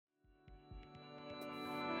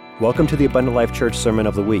Welcome to the Abundant Life Church Sermon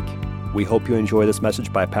of the Week. We hope you enjoy this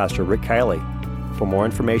message by Pastor Rick Kielley. For more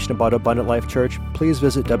information about Abundant Life Church, please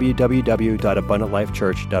visit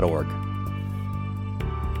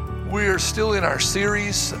www.abundantlifechurch.org. We're still in our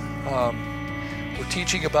series. We're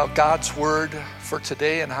teaching about God's Word for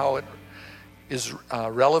today and how it is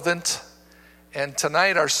relevant. And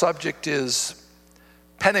tonight our subject is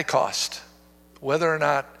Pentecost, whether or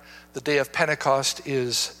not the day of Pentecost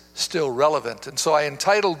is still relevant. And so I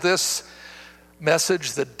entitled this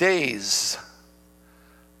message, The Days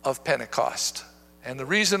of Pentecost. And the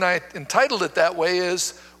reason I entitled it that way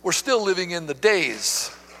is we're still living in the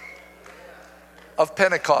days of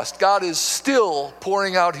Pentecost. God is still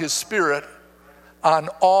pouring out His Spirit on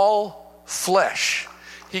all flesh.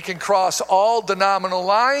 He can cross all denominational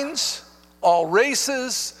lines, all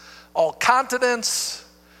races, all continents.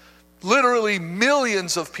 Literally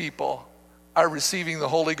millions of people are receiving the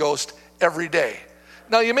Holy Ghost every day.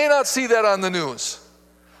 Now, you may not see that on the news,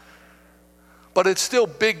 but it's still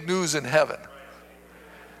big news in heaven.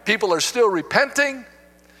 People are still repenting.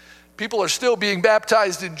 People are still being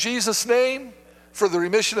baptized in Jesus' name for the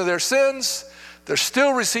remission of their sins. They're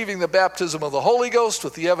still receiving the baptism of the Holy Ghost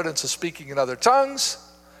with the evidence of speaking in other tongues.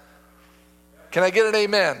 Can I get an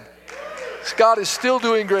amen? God is still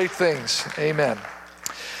doing great things. Amen.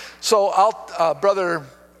 So Brother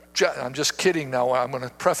John, I'm just kidding now. I'm going to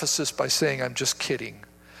preface this by saying I'm just kidding.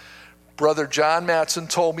 Brother John Matson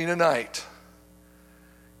told me tonight,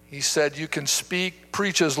 he said, you can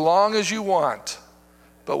preach as long as you want,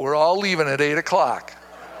 but we're all leaving at 8 o'clock.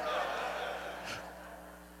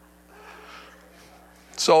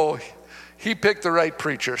 So he picked the right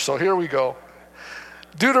preacher. So here we go.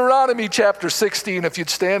 Deuteronomy chapter 16, if you'd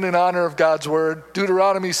stand in honor of God's word.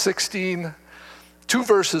 Deuteronomy 16, 2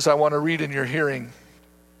 verses I want to read in your hearing.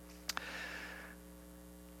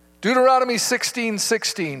 Deuteronomy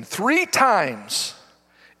 16:16, 3 times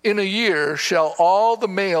in a year shall all the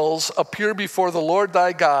males appear before the Lord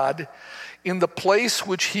thy God in the place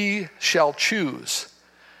which he shall choose,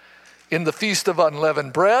 in the feast of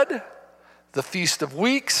unleavened bread, the feast of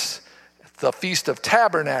weeks, the feast of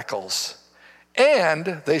tabernacles.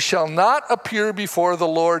 And they shall not appear before the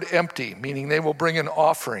Lord empty, meaning they will bring an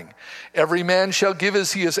offering. Every man shall give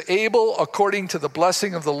as he is able, according to the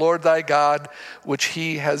blessing of the Lord thy God, which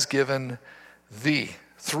he has given thee.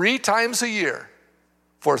 3 times a year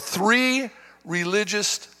for 3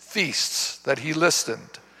 religious feasts that he listed.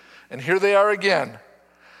 And here they are again.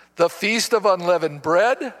 The feast of unleavened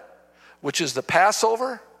bread, which is the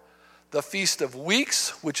Passover. The Feast of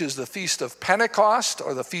Weeks, which is the Feast of Pentecost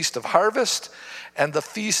or the Feast of Harvest, and the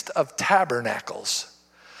Feast of Tabernacles.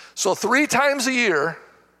 So 3 times a year,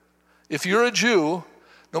 if you're a Jew,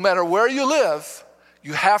 no matter where you live,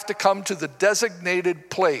 you have to come to the designated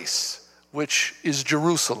place, which is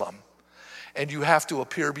Jerusalem, and you have to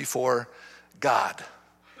appear before God.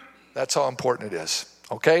 That's how important it is,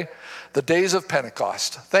 okay? The days of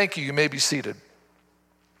Pentecost. Thank you. You may be seated.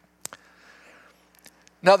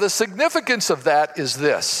 Now, the significance of that is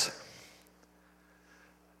this.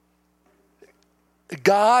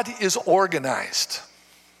 God is organized.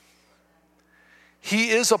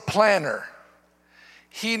 He is a planner.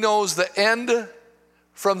 He knows the end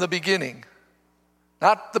from the beginning,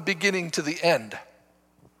 not the beginning to the end.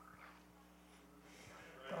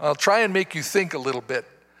 I'll try and make you think a little bit.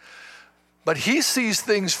 But he sees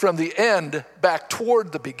things from the end back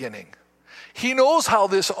toward the beginning. He knows how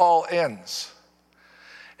this all ends.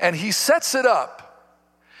 And he sets it up.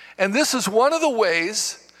 And this is one of the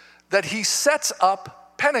ways that he sets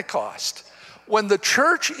up Pentecost. When the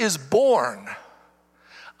church is born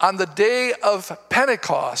on the day of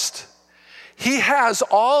Pentecost, he has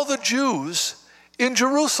all the Jews in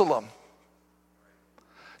Jerusalem.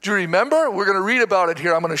 Do you remember? We're going to read about it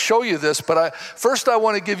here. I'm going to show you this, but first I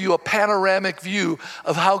want to give you a panoramic view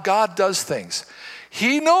of how God does things.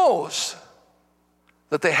 He knows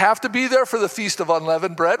that they have to be there for the Feast of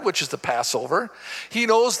Unleavened Bread, which is the Passover. He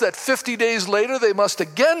knows that 50 days later they must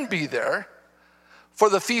again be there for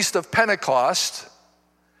the Feast of Pentecost.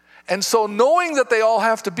 And so knowing that they all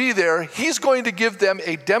have to be there, he's going to give them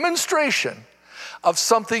a demonstration of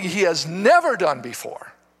something he has never done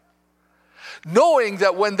before. Knowing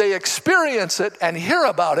that when they experience it and hear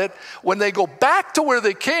about it, when they go back to where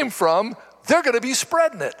they came from, they're going to be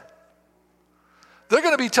spreading it. They're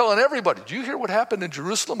going to be telling everybody, did you hear what happened in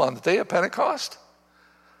Jerusalem on the day of Pentecost?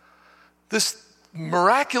 This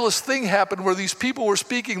miraculous thing happened where these people were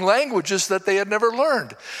speaking languages that they had never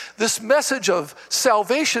learned. This message of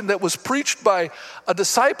salvation that was preached by a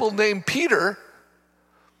disciple named Peter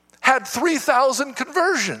had 3,000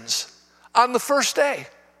 conversions on the first day.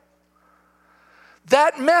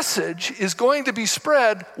 that message is going to be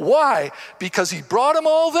spread. Why? Because he brought them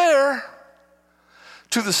all there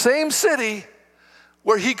to the same city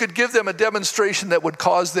where he could give them a demonstration that would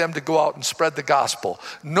cause them to go out and spread the gospel.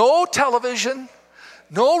 No television,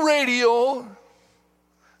 no radio,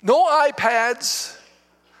 no iPads,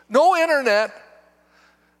 no internet,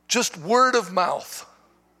 just word of mouth.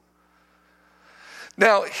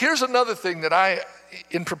 Now, here's another thing that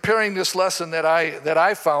in preparing this lesson that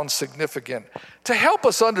I found significant. To help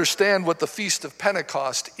us understand what the Feast of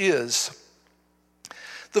Pentecost is,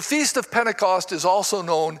 the Feast of Pentecost is also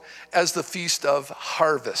known as the Feast of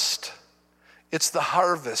Harvest. It's the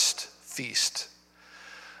harvest feast.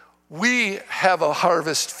 We have a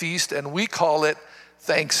harvest feast and we call it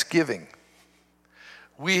Thanksgiving.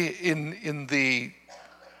 We, in the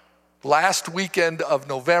last weekend of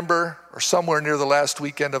November, or somewhere near the last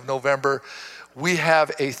weekend of November, we have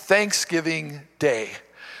a Thanksgiving Day,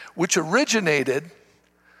 which originated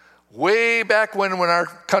way back when our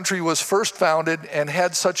country was first founded and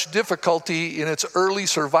had such difficulty in its early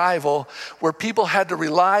survival where people had to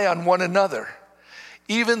rely on one another.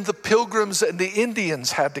 Even the Pilgrims and the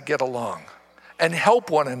Indians had to get along and help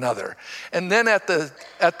one another. And then at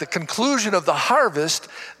the conclusion of the harvest,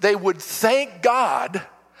 they would thank God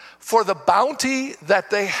for the bounty that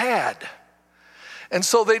they had. And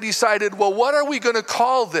so they decided, well, what are we going to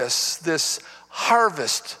call this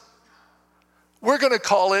harvest? We're going to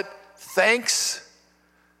call it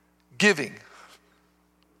Thanksgiving,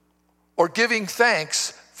 or giving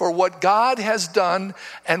thanks for what God has done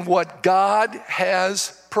and what God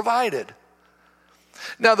has provided.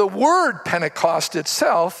 Now, the word Pentecost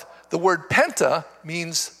itself, the word Penta,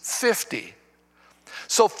 means 50.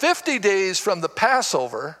 So 50 days from the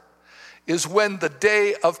Passover is when the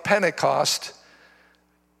day of Pentecost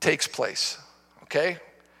takes place, okay?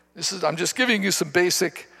 I'm just giving you some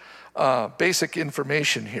basic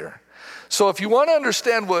information here. So if you want to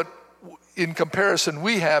understand what, in comparison,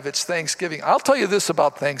 we have, it's Thanksgiving. I'll tell you this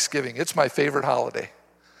about Thanksgiving. It's my favorite holiday.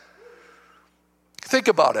 Think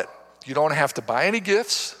about it. You don't have to buy any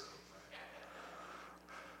gifts.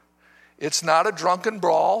 It's not a drunken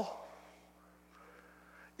brawl.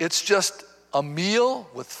 It's just a meal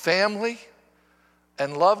with family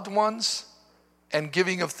and loved ones and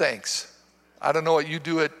giving of thanks. I don't know what you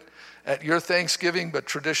do at your Thanksgiving, but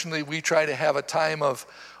traditionally we try to have a time of,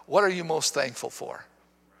 what are you most thankful for?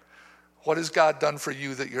 What has God done for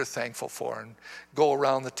you that you're thankful for? And go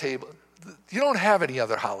around the table. You don't have any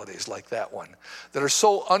other holidays like that one that are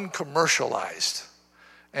so uncommercialized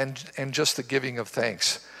and just the giving of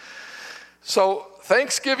thanks. So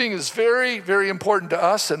Thanksgiving is very, very important to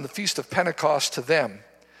us, and the Feast of Pentecost to them.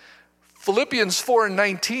 Philippians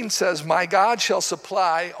 4:19 says, my God shall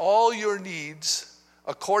supply all your needs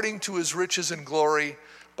according to his riches and glory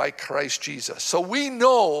by Christ Jesus. So we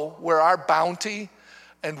know where our bounty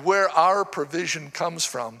and where our provision comes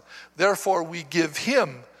from. Therefore, we give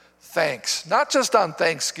him thanks, not just on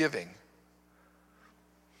Thanksgiving.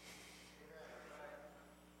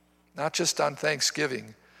 Not just on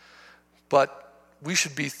Thanksgiving, but we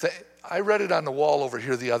should be, I read it on the wall over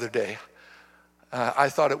here the other day. I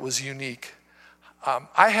thought it was unique.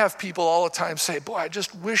 I have people all the time say, boy, I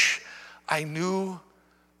just wish I knew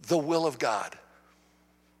the will of God.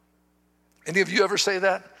 Any of you ever say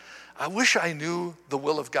that? I wish I knew the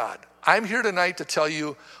will of God. I'm here tonight to tell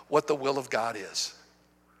you what the will of God is.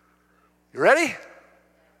 You ready?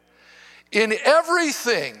 In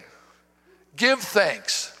everything, give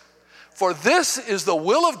thanks, for this is the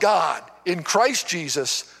will of God in Christ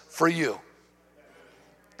Jesus for you.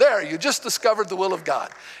 There, you just discovered the will of God.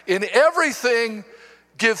 In everything,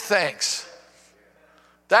 give thanks.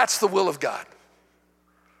 That's the will of God.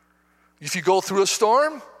 If you go through a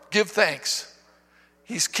storm, give thanks.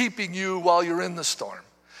 He's keeping you while you're in the storm.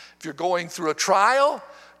 If you're going through a trial,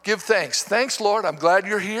 give thanks. Thanks, Lord, I'm glad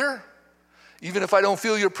you're here. Even if I don't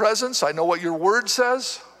feel your presence, I know what your word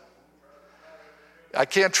says. I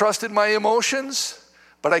can't trust in my emotions,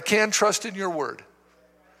 but I can trust in your word.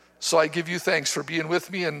 So I give you thanks for being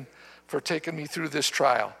with me and for taking me through this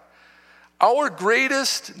trial. Our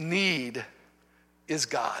greatest need is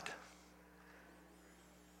God.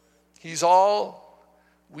 He's all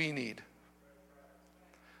we need.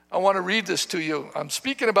 I want to read this to you. I'm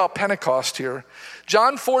speaking about Pentecost here.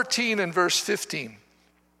 John 14 and verse 15.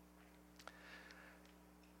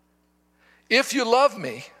 If you love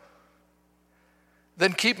me,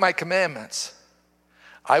 then keep my commandments.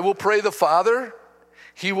 I will pray the Father.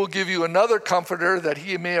 He will give you another comforter that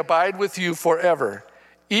he may abide with you forever,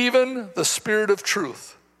 even the Spirit of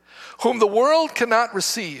truth, whom the world cannot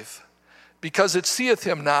receive, because it seeth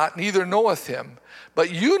him not, neither knoweth him,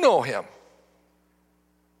 but you know him.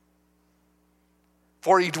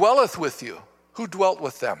 For he dwelleth with you. Who dwelt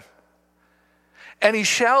with them? And he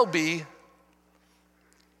shall be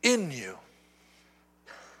in you.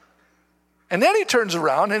 And then he turns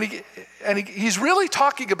around and he's really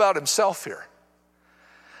talking about himself here.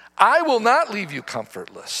 I will not leave you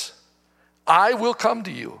comfortless. I will come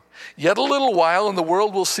to you. Yet a little while and the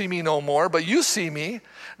world will see me no more, but you see me.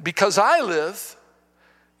 Because I live,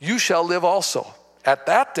 you shall live also. At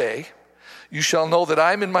that day, you shall know that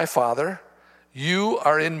I am in my Father, you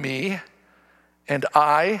are in me, and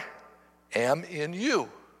I am in you.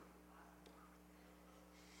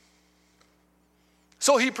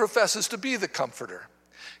 So he professes to be the comforter.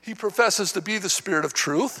 He professes to be the Spirit of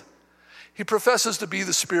truth. He professes to be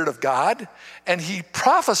the Spirit of God, and he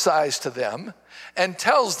prophesies to them and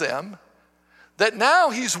tells them that now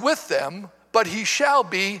he's with them, but he shall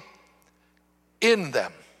be in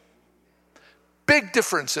them. Big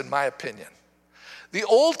difference in my opinion. The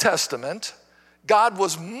Old Testament, God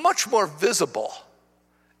was much more visible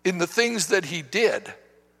in the things that he did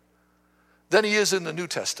than he is in the New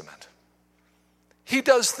Testament. He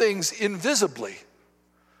does things invisibly.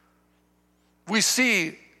 We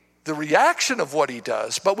see the reaction of what he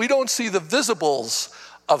does, but we don't see the visibles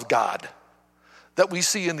of God that we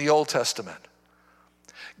see in the Old Testament.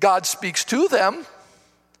 God speaks to them.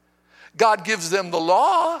 God gives them the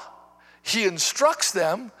law. He instructs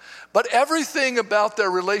them, but everything about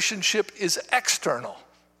their relationship is external.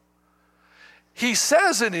 He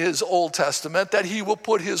says in his Old Testament that he will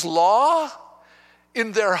put his law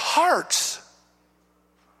in their hearts.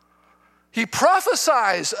 He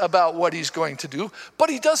prophesies about what he's going to do, but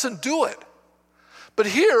he doesn't do it. But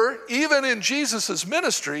here, even in Jesus'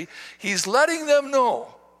 ministry, he's letting them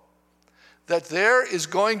know that there is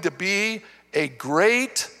going to be a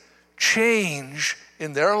great change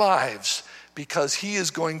in their lives because he is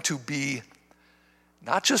going to be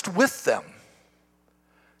not just with them,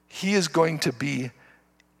 he is going to be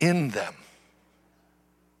in them.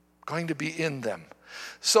 Going to be in them.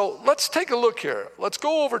 So let's take a look here. Let's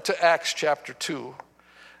go over to Acts chapter 2.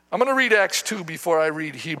 I'm going to read Acts 2 before I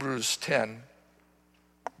read Hebrews 10.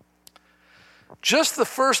 Just the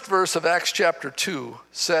first verse of Acts chapter 2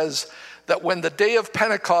 says that when the day of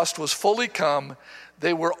Pentecost was fully come,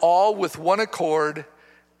 they were all with one accord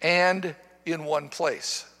and in one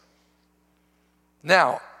place.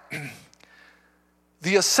 Now,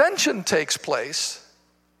 the ascension takes place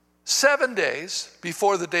 7 days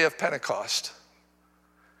before the day of Pentecost.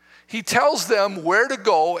 He tells them where to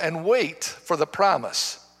go and wait for the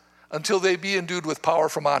promise until they be endued with power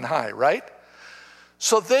from on high, right?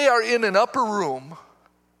 So they are in an upper room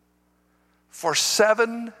for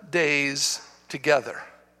 7 days together.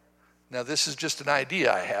 Now, this is just an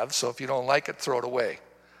idea I have, so if you don't like it, throw it away.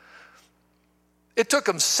 It took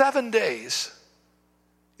them 7 days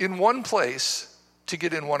in one place to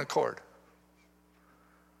get in one accord.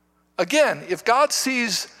 Again, if God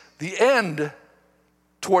sees the end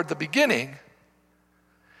toward the beginning,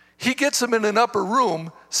 he gets them in an upper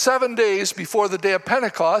room 7 days before the day of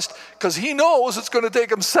Pentecost because he knows it's going to take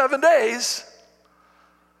them 7 days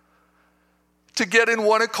to get in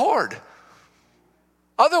one accord.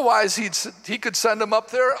 Otherwise, he could send them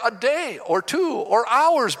up there a day or two or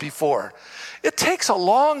hours before. It takes a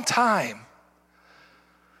long time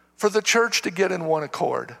for the church to get in one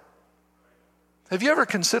accord. Have you ever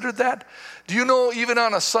considered that? Do you know, even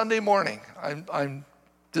on a Sunday morning,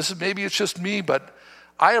 maybe it's just me, but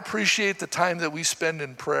I appreciate the time that we spend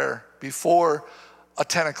in prayer before a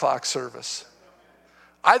 10 o'clock service.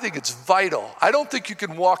 I think it's vital. I don't think you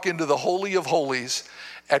can walk into the Holy of Holies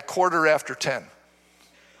at 10:15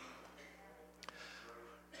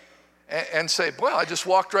 and say, well, I just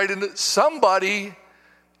walked right into it. Somebody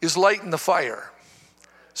is lighting the fire.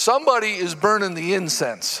 Somebody is burning the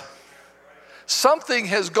incense. Something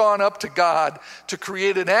has gone up to God to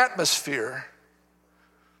create an atmosphere.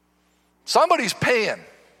 Somebody's paying.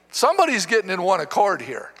 Somebody's getting in one accord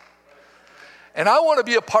here. And I want to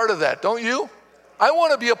be a part of that, don't you? I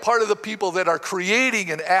want to be a part of the people that are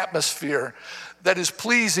creating an atmosphere that is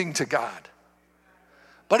pleasing to God.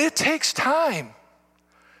 But it takes time.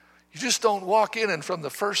 You just don't walk in and from the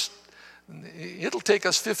first, it'll take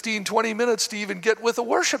us 15, 20 minutes to even get with a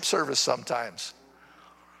worship service sometimes.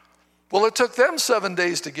 Well, it took them 7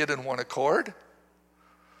 days to get in one accord.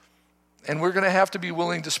 And we're going to have to be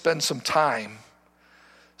willing to spend some time,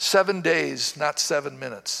 7 days, not 7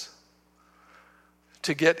 minutes,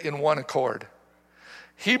 to get in one accord.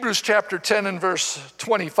 Hebrews chapter 10 and verse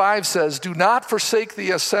 25 says, do not forsake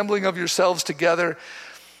the assembling of yourselves together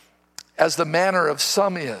as the manner of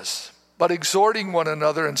some is, but exhorting one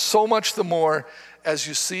another, and so much the more as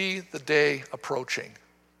you see the day approaching.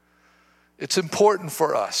 It's important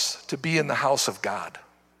for us to be in the house of God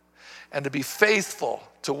and to be faithful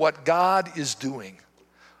to what God is doing.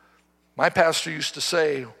 My pastor used to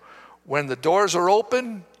say, when the doors are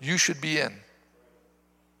open, you should be in.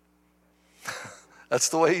 That's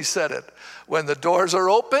the way he said it. When the doors are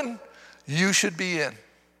open, you should be in.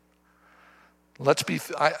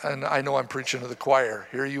 I know I'm preaching to the choir.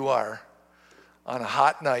 Here you are on a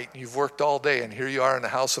hot night. You've worked all day, and here you are in the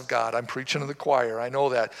house of God. I'm preaching to the choir. I know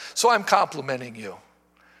that. So I'm complimenting you.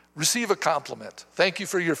 Receive a compliment. Thank you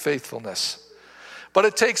for your faithfulness. But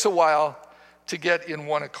it takes a while to get in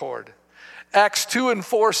one accord. Acts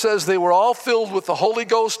 2:4 says, they were all filled with the Holy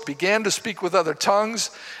Ghost, began to speak with other tongues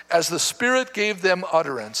as the Spirit gave them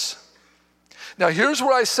utterance. Now here's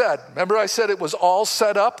where I said, remember I said it was all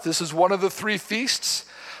set up. This is one of the 3 feasts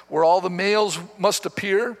where all the males must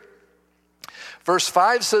appear. Verse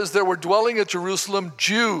 5 says there were dwelling at Jerusalem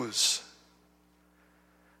Jews,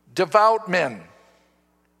 devout men,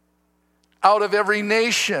 out of every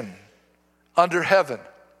nation under heaven.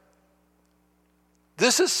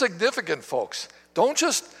 This is significant, folks. Don't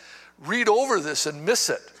just read over this and miss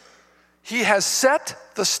it. He has set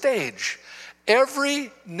the stage.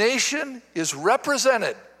 Every nation is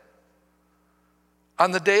represented on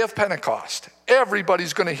the day of Pentecost.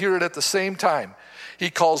 Everybody's going to hear it at the same time. He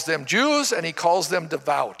calls them Jews and he calls them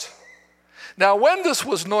devout. Now, when this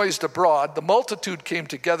was noised abroad, the multitude came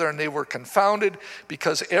together and they were confounded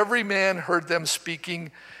because every man heard them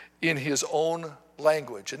speaking in his own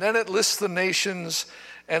language. And then it lists the nations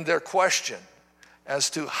and their question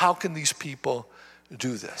as to how can these people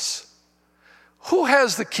do this? Who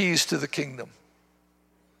has the keys to the kingdom?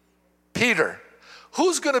 Peter.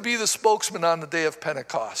 Who's going to be the spokesman on the day of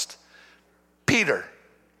Pentecost? Peter.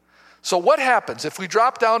 So what happens if we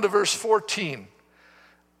drop down to verse 14?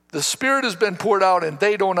 The Spirit has been poured out and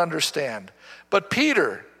they don't understand. But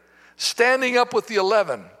Peter, standing up with the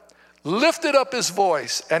 11, lifted up his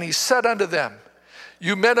voice and he said unto them,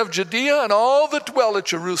 you men of Judea and all that dwell at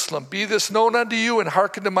Jerusalem, be this known unto you and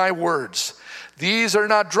hearken to my words. These are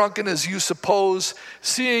not drunken as you suppose,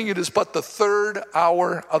 seeing it is but the 3rd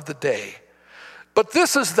hour of the day. But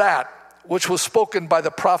this is that which was spoken by the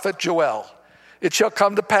prophet Joel. It shall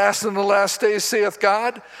come to pass in the last days, saith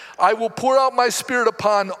God, I will pour out my Spirit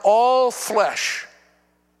upon all flesh.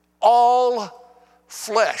 All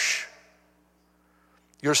flesh.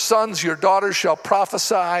 Your sons, your daughters shall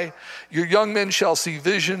prophesy. Your young men shall see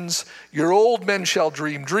visions. Your old men shall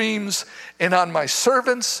dream dreams. And on my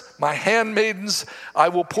servants, my handmaidens, I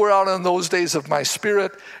will pour out on those days of my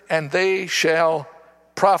Spirit, and they shall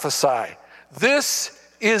prophesy. This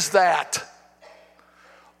is that.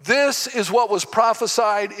 This is what was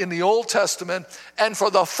prophesied in the Old Testament. And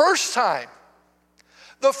for the first time,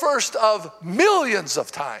 the first of millions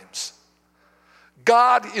of times,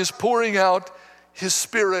 God is pouring out his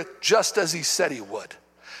Spirit just as he said he would.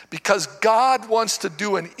 Because God wants to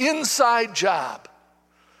do an inside job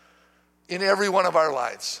in every one of our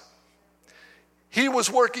lives. He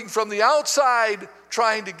was working from the outside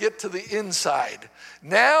trying to get to the inside.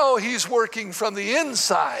 Now he's working from the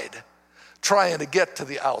inside trying to get to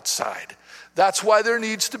the outside. That's why there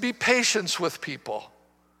needs to be patience with people.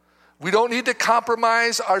 We don't need to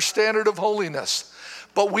compromise our standard of holiness.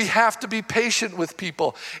 But we have to be patient with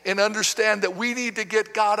people and understand that we need to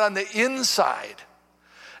get God on the inside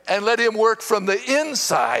and let him work from the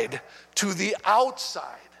inside to the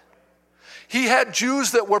outside. He had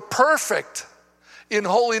Jews that were perfect in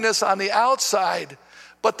holiness on the outside,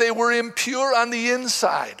 but they were impure on the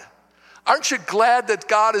inside. Aren't you glad that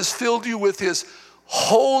God has filled you with his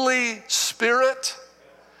Holy Spirit?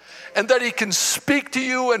 And that he can speak to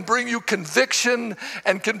you and bring you conviction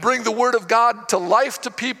and can bring the word of God to life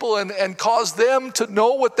to people and cause them to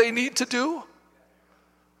know what they need to do?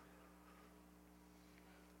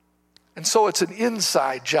 And so it's an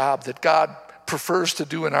inside job that God prefers to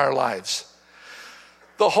do in our lives.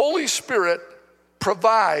 The Holy Spirit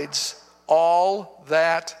provides all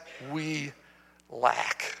that we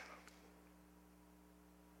lack.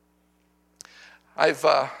 I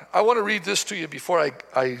want to read this to you before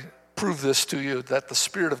I prove this to you, that the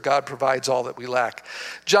Spirit of God provides all that we lack.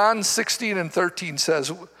 John 16:13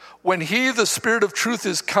 says, when he, the Spirit of truth,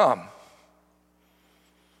 is come,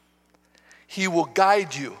 he will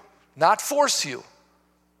guide you, not force you,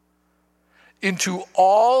 into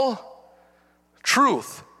all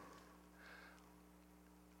truth.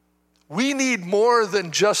 We need more than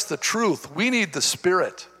just the truth. We need the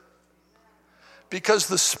Spirit. Because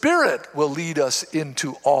the Spirit will lead us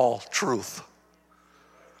into all truth.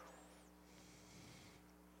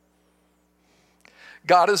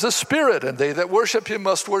 God is a spirit, and they that worship him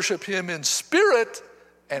must worship him in spirit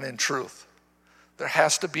and in truth. There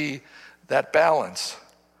has to be that balance.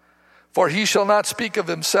 For he shall not speak of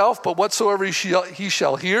himself, but whatsoever he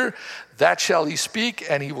shall hear, that shall he speak,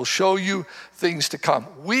 and he will show you things to come.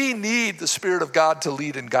 We need the Spirit of God to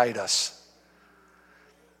lead and guide us.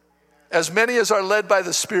 As many as are led by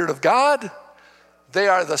the Spirit of God, they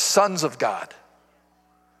are the sons of God.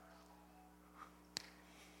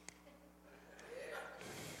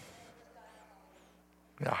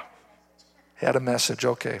 Yeah. Had a message,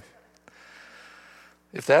 okay.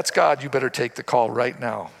 If that's God, you better take the call right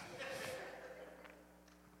now.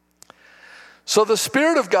 So the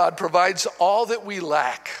Spirit of God provides all that we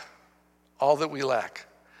lack. All that we lack.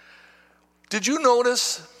 Did you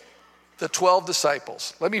notice the 12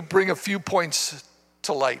 disciples? Let me bring a few points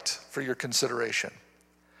to light for your consideration.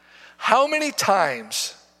 How many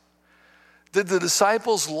times did the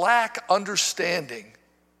disciples lack understanding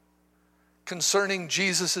concerning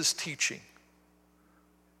Jesus' teaching?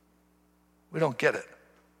 We don't get it.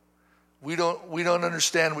 We don't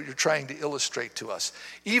understand what you're trying to illustrate to us.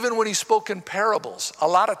 Even when he spoke in parables, a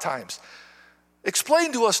lot of times,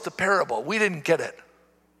 explain to us the parable. We didn't get it.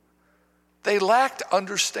 They lacked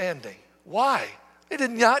understanding. Why? They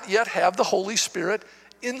did not yet have the Holy Spirit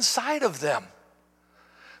inside of them.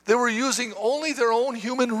 They were using only their own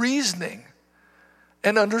human reasoning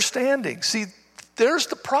and understanding. See, there's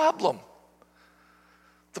the problem.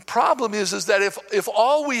 The problem is that if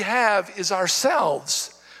all we have is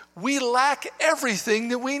ourselves, we lack everything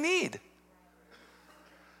that we need.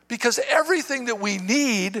 Because everything that we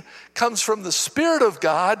need comes from the Spirit of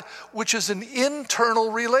God, which is an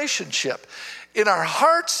internal relationship. In our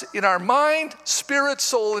hearts, in our mind, spirit,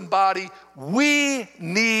 soul, and body, we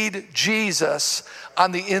need Jesus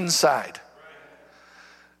on the inside.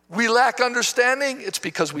 We lack understanding, it's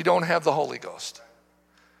because we don't have the Holy Ghost.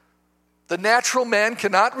 The natural man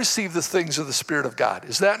cannot receive the things of the Spirit of God.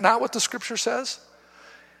 Is that not what the Scripture says?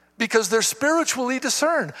 Because they're spiritually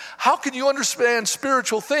discerned. How can you understand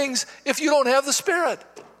spiritual things if you don't have the Spirit?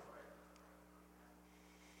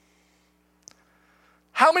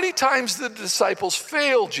 How many times did the disciples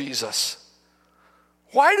fail Jesus?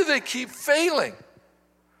 Why do they keep failing?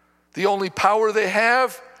 The only power they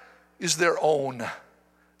have is their own.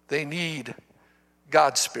 They need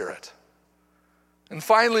God's Spirit. And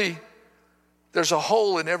finally, there's a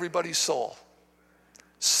hole in everybody's soul.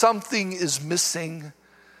 Something is missing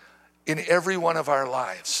in every one of our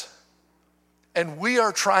lives. And we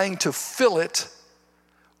are trying to fill it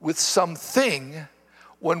with something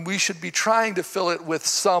when we should be trying to fill it with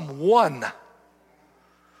someone.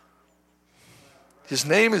 His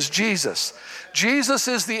name is Jesus. Jesus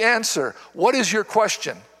is the answer. What is your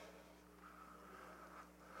question?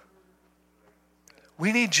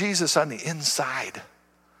 We need Jesus on the inside.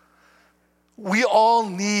 We all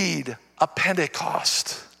need a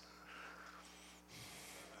Pentecost.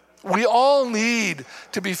 We all need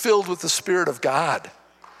to be filled with the Spirit of God.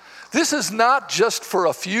 This is not just for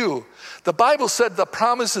a few. The Bible said the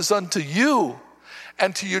promise is unto you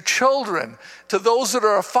and to your children, to those that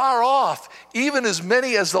are afar off, even as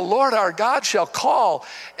many as the Lord our God shall call.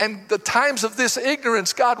 And the times of this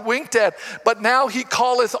ignorance God winked at, but now he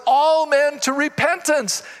calleth all men to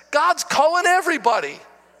repentance. God's calling everybody.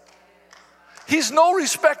 He's no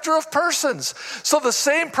respecter of persons. So the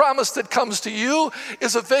same promise that comes to you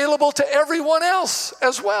is available to everyone else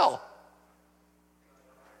as well.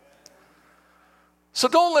 So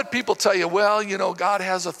don't let people tell you, well, God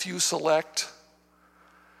has a few select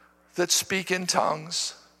that speak in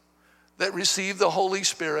tongues, that receive the Holy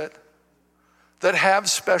Spirit, that have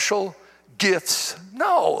special gifts.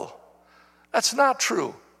 No, that's not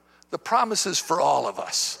true. The promise is for all of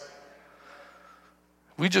us.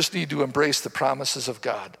 We just need to embrace the promises of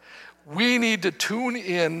God. We need to tune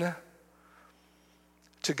in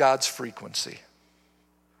to God's frequency.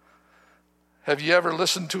 Have you ever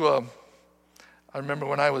listened to I remember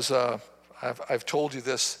when I was, I've told you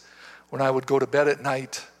this, when I would go to bed at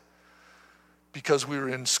night because we were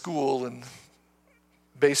in school and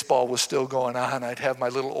baseball was still going on, I'd have my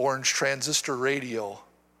little orange transistor radio.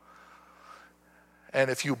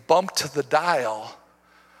 And if you bumped the dial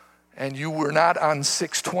and you were not on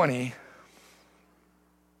 620,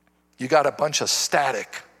 you got a bunch of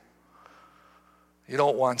static. You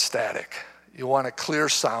don't want static. You want a clear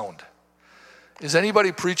sound. Is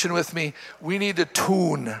anybody preaching with me? We need to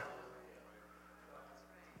tune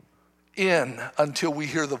in until we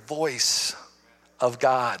hear the voice of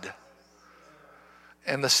God.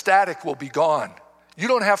 And the static will be gone. You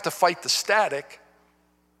don't have to fight the static.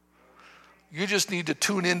 You just need to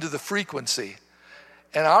tune into the frequency.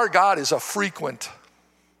 And our God is a frequent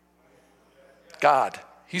God.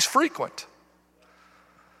 He's frequent.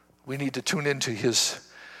 We need to tune into his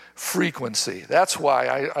frequency. That's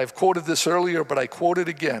why I've quoted this earlier, but I quote it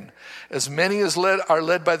again. As many as are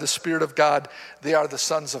led by the Spirit of God, they are the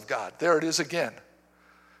sons of God. There it is again.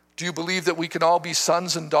 Do you believe that we can all be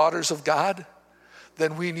sons and daughters of God?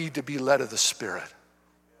 Then we need to be led of the Spirit.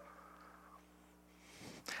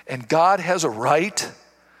 And God has a right.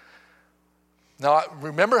 Now,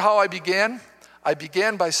 remember how I began? I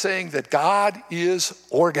began by saying that God is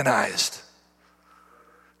organized.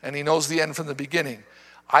 And he knows the end from the beginning.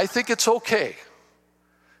 I think it's okay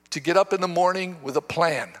to get up in the morning with a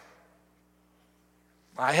plan.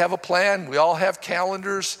 I have a plan. We all have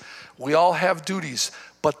calendars. We all have duties.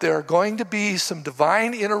 But there are going to be some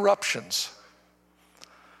divine interruptions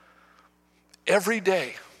every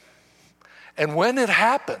day. And when it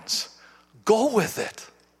happens, go with it.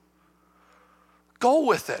 Go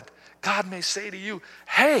with it. God may say to you,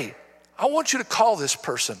 hey, I want you to call this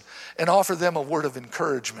person and offer them a word of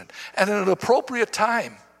encouragement. And at an appropriate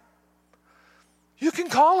time, you can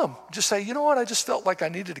call them. Just say, you know what, I just felt like I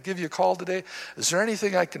needed to give you a call today. Is there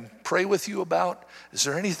anything I can pray with you about? Is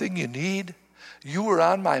there anything you need? You were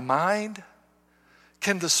on my mind.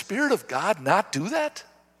 Can the Spirit of God not do that?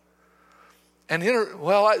 And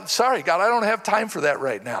sorry, God, I don't have time for that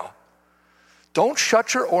right now. Don't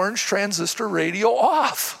shut your orange transistor radio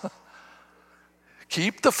off.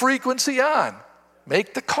 Keep the frequency on.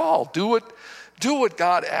 Make the call. Do what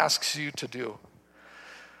God asks you to do.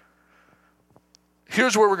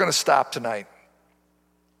 Here's where we're going to stop tonight.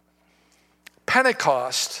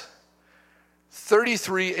 Pentecost,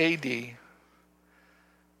 33 AD,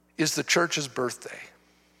 is the church's birthday.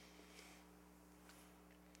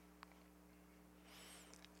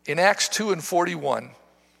 In Acts 2 and 41,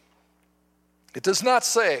 it does not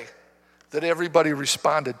say that everybody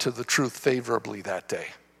responded to the truth favorably that day.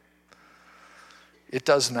 It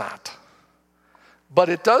does not. But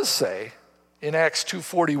it does say in Acts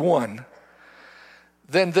 2:41,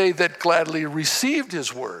 then they that gladly received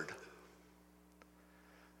his word,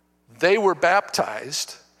 they were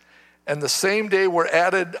baptized, and the same day were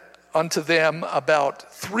added unto them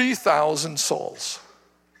about 3,000 souls.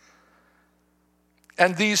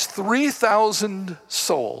 And these 3,000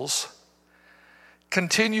 souls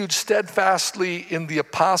continued steadfastly in the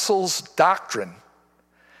apostles' doctrine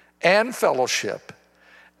and fellowship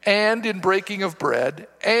and in breaking of bread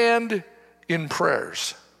and in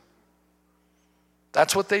prayers.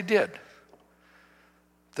 That's what they did.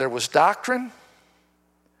 There was doctrine,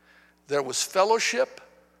 there was fellowship,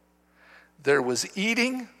 there was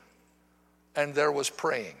eating, and there was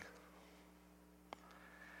praying.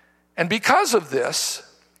 And because of this,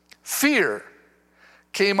 fear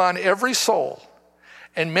came on every soul,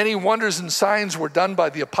 and many wonders and signs were done by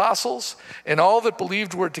the apostles, and all that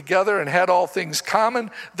believed were together and had all things common.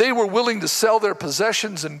 They were willing to sell their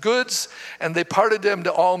possessions and goods, and they parted them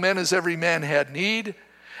to all men as every man had need.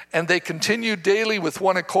 And they continued daily with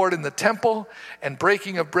one accord in the temple, and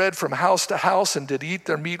breaking of bread from house to house, and did eat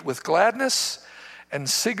their meat with gladness and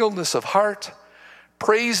singleness of heart,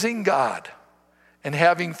 praising God and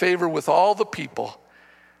having favor with all the people.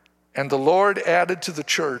 And the Lord added to the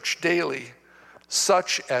church daily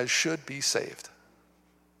such as should be saved.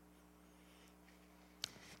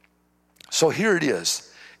 So here it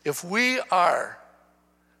is. If we are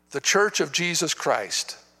the church of Jesus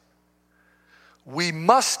Christ, we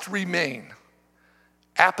must remain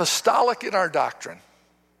apostolic in our doctrine,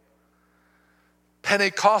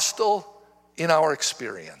 Pentecostal in our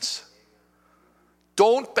experience.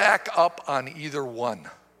 Don't back up on either one.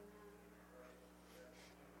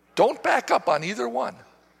 Don't back up on either one.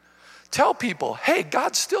 Tell people, hey,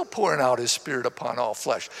 God's still pouring out his Spirit upon all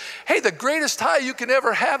flesh. Hey, the greatest high you can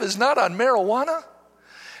ever have is not on marijuana.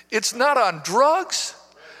 It's not on drugs.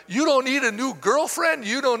 You don't need a new girlfriend.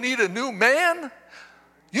 You don't need a new man.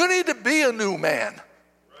 You need to be a new man.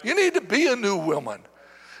 You need to be a new woman.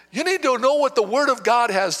 You need to know what the Word of God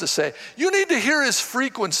has to say. You need to hear his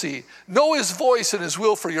frequency, know his voice and his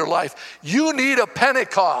will for your life. You need a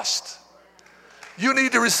Pentecost. You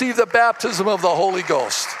need to receive the baptism of the Holy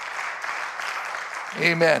Ghost.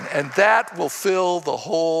 Amen. And that will fill the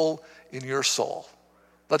hole in your soul.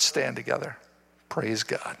 Let's stand together. Praise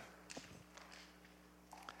God.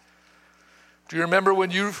 Do you remember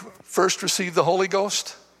when you first received the Holy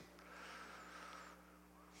Ghost?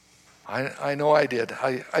 I know I did.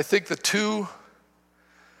 I think the two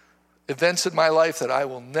events in my life that I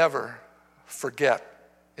will never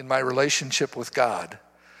forget in my relationship with God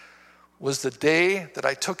was the day that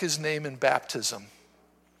I took his name in baptism,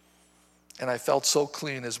 and I felt so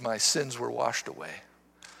clean as my sins were washed away.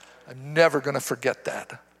 I'm never going to forget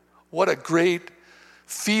that. What a great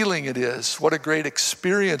feeling it is, what a great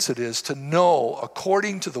experience it is to know,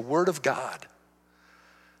 according to the Word of God,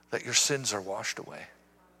 that your sins are washed away.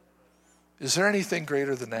 Is there anything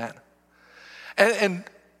greater than that? And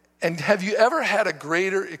have you ever had a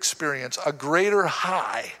greater experience, a greater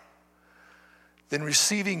high than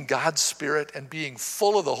receiving God's Spirit and being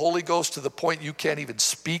full of the Holy Ghost to the point you can't even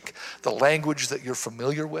speak the language that you're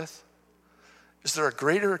familiar with? Is there a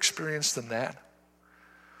greater experience than that?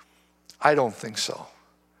 I don't think so.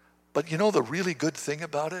 But you know the really good thing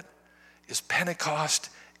about it is Pentecost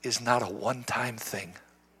is not a one-time thing.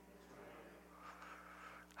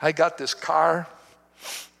 I got this car,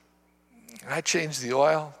 and I change the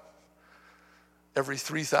oil every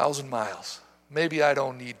 3,000 miles. Maybe I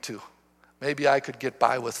don't need to. Maybe I could get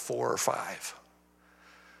by with 4 or 5.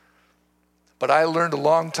 But I learned a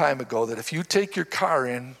long time ago that if you take your car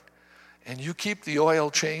in and you keep the oil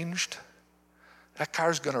changed, that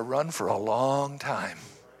car's going to run for a long time.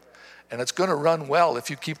 And it's going to run well if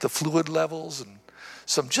you keep the fluid levels and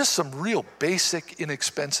some real basic,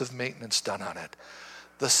 inexpensive maintenance done on it.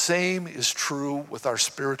 The same is true with our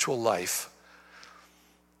spiritual life.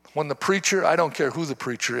 When the preacher, I don't care who the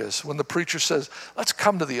preacher is, when the preacher says, let's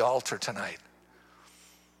come to the altar tonight,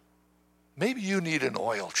 maybe you need an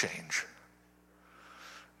oil change.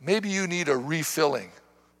 Maybe you need a refilling.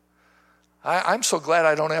 I'm so glad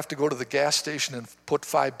I don't have to go to the gas station and put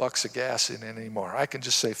 $5 of gas in anymore. I can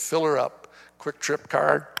just say, fill her up, quick trip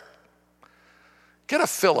card. Get a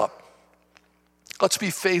fill up. Let's be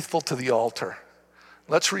faithful to the altar.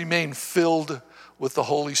 Let's remain filled with the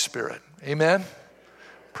Holy Spirit. Amen?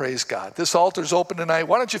 Praise God. This altar's open tonight.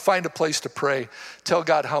 Why don't you find a place to pray? Tell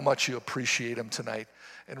God how much you appreciate him tonight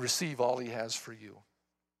and receive all he has for you.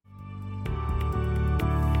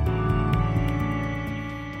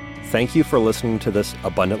 Thank you for listening to this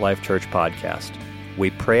Abundant Life Church podcast.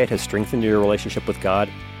 We pray it has strengthened your relationship with God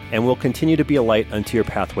and will continue to be a light unto your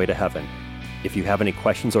pathway to heaven. If you have any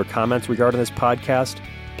questions or comments regarding this podcast,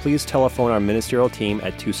 please telephone our ministerial team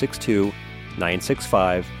at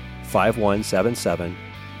 262-965-5177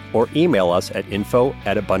 or email us at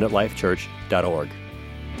info@abundantlifechurch.org.